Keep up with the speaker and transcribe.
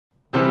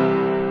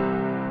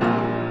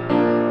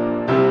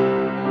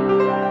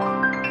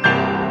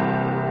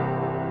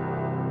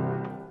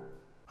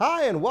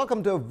Hi, and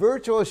welcome to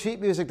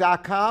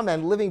virtualsheetmusic.com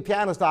and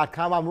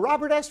livingpianos.com. I'm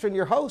Robert Estrin,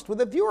 your host, with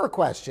a viewer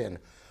question.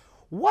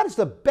 What is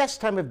the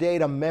best time of day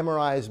to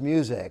memorize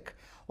music?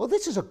 Well,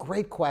 this is a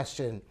great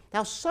question.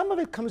 Now, some of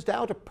it comes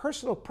down to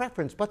personal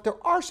preference, but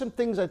there are some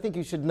things I think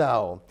you should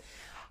know.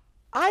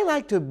 I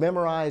like to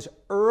memorize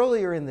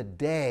earlier in the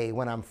day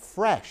when I'm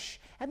fresh.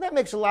 And that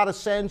makes a lot of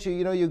sense.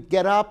 You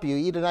get up, you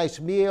eat a nice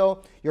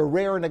meal, you're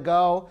raring to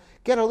go,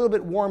 get a little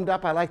bit warmed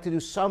up. I like to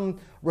do some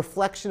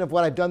reflection of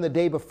what I've done the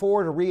day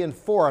before to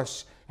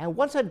reinforce. And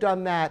once I've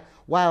done that,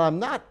 while I'm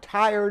not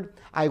tired,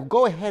 I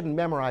go ahead and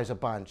memorize a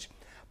bunch.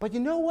 But you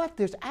know what?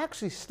 There's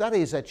actually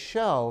studies that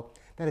show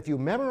that if you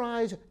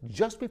memorize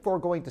just before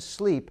going to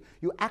sleep,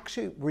 you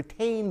actually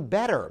retain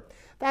better.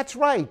 That's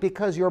right,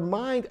 because your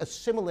mind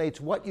assimilates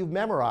what you've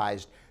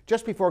memorized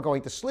just before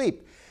going to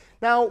sleep.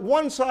 Now,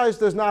 one size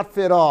does not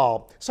fit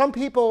all. Some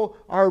people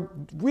are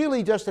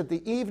really just at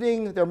the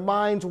evening, their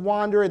minds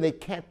wander and they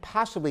can't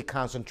possibly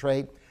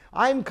concentrate.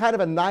 I'm kind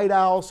of a night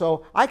owl,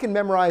 so I can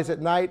memorize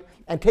at night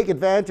and take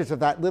advantage of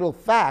that little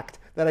fact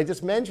that I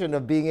just mentioned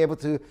of being able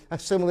to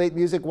assimilate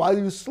music while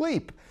you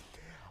sleep.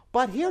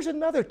 But here's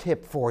another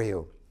tip for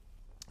you.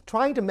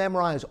 Trying to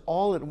memorize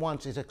all at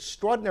once is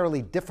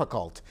extraordinarily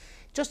difficult.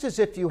 Just as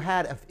if you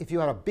had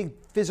a big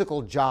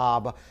physical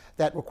job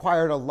that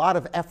required a lot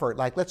of effort,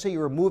 like let's say you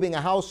were moving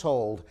a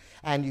household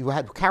and you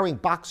had carrying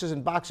boxes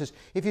and boxes.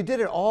 If you did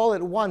it all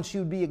at once,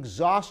 you'd be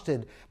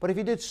exhausted. But if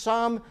you did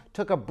some,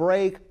 took a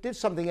break, did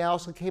something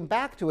else, and came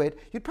back to it,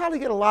 you'd probably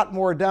get a lot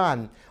more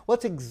done. Well,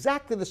 it's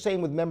exactly the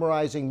same with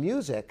memorizing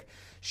music.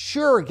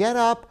 Sure, get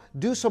up,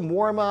 do some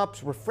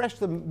warm-ups, refresh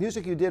the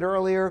music you did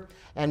earlier,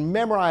 and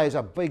memorize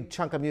a big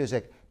chunk of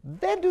music.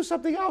 Then do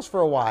something else for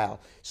a while,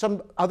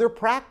 some other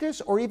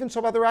practice or even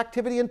some other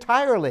activity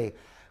entirely.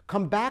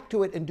 Come back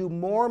to it and do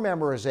more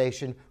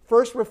memorization.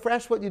 First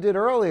refresh what you did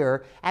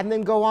earlier and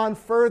then go on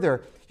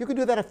further. You can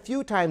do that a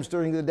few times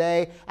during the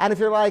day, and if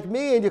you're like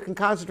me and you can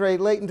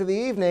concentrate late into the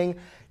evening,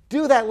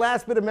 do that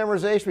last bit of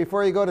memorization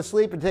before you go to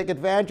sleep and take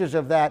advantage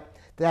of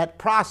that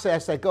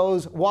process that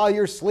goes while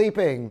you're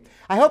sleeping.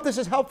 I hope this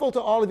is helpful to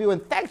all of you,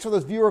 and thanks for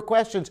those viewer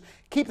questions.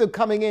 Keep them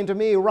coming in to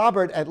me,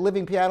 Robert at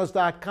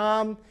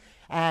livingpianos.com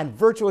and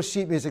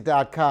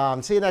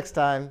virtualsheetmusic.com. See you next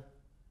time.